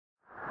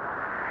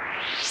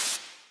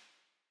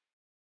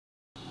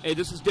Hey,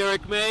 this is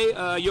Derrick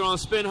May. You're on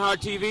Spin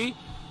Hard TV.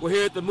 We're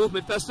here at the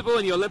Movement Festival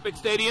in the Olympic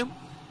Stadium.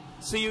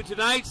 See you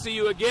tonight. See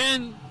you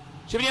again.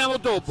 Ci vediamo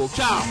dopo.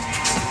 Ciao.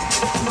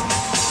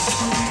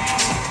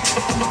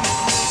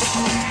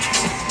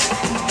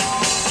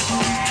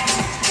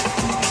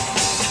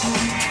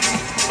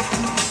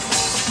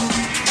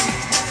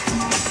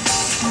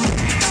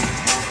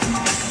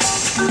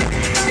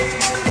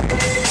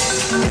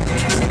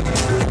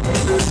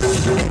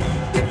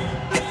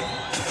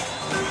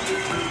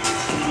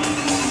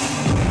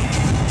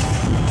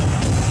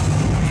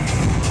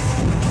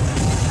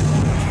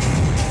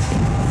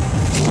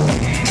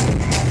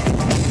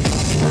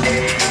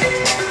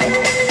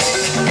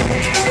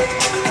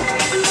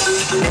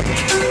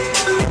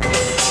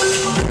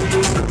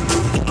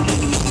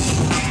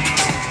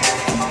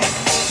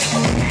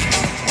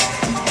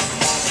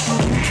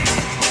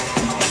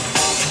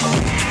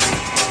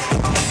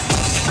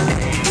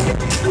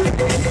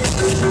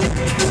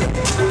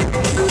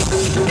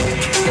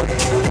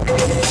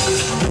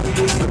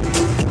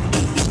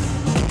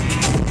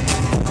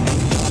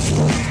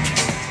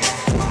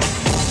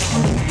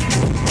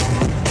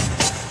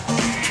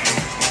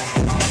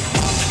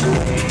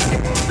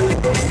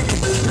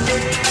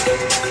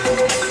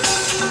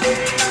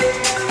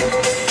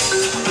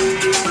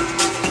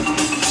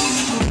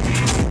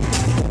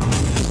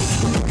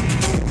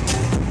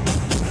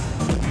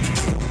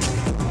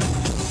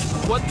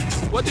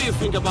 What do you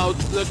think about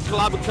the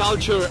club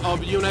culture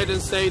of the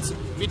United States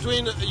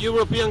between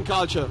European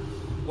culture?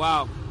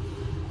 Wow.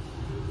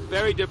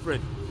 Very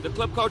different. The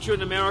club culture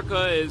in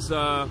America is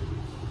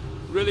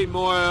really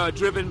more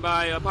driven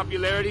by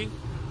popularity.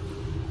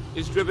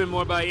 It's driven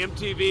more by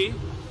MTV.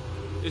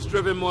 It's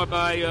driven more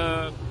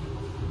by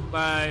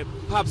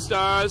pop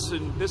stars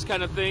and this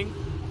kind of thing.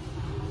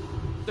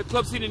 The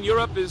club scene in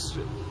Europe is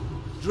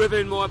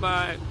driven more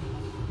by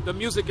the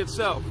music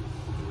itself.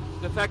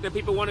 The fact that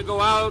people want to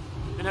go out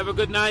and have a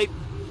good night,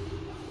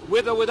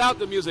 with or without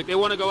the music. They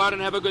want to go out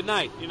and have a good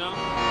night, you know?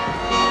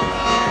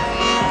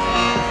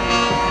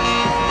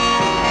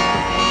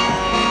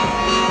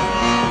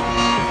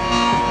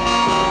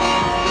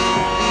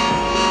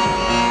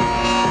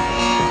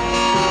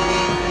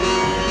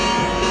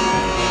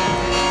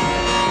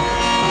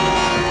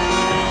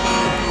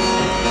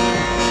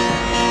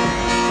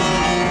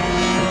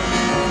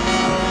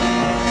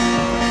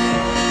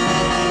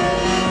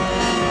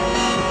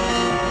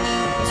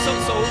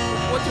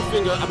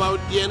 About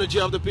the energy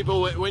of the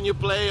people when you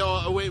play or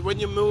when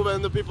you move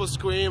and the people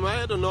scream,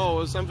 I don't know,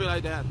 or something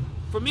like that.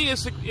 For me,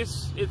 it's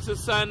a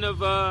sign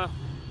of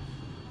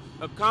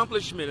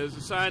accomplishment. It's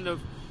a sign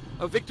of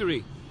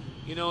victory.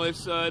 You know,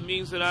 it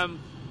means that I'm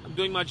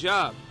doing my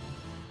job.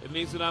 It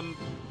means that I'm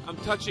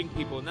touching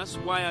people, and that's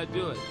why I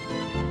do it.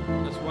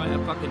 That's why I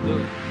fucking do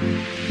it.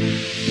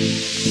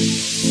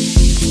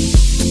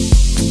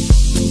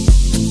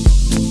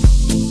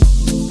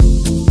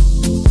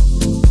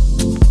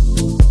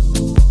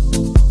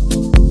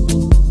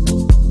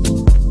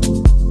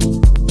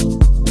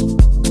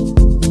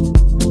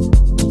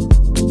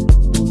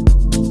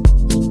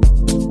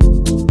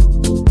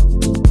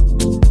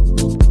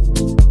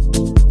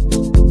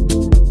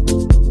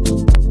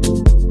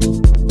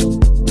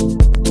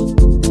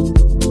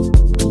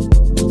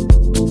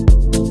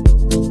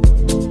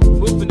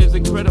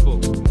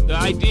 The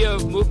idea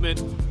of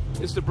movement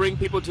is to bring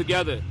people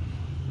together.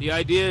 The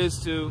idea is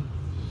to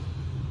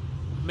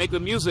make the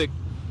music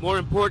more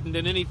important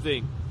than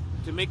anything,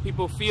 to make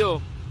people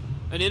feel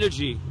an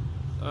energy,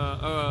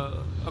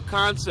 a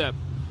concept,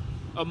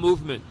 a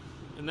movement,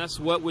 and that's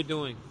what we're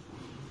doing.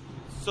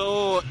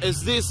 So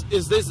is this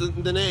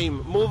the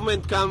name?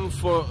 Movement come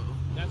for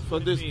That's for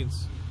what this? it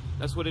means.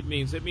 That's what it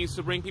means. It means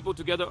to bring people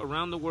together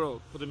around the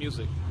world for the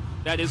music.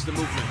 That is the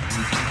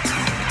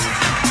movement.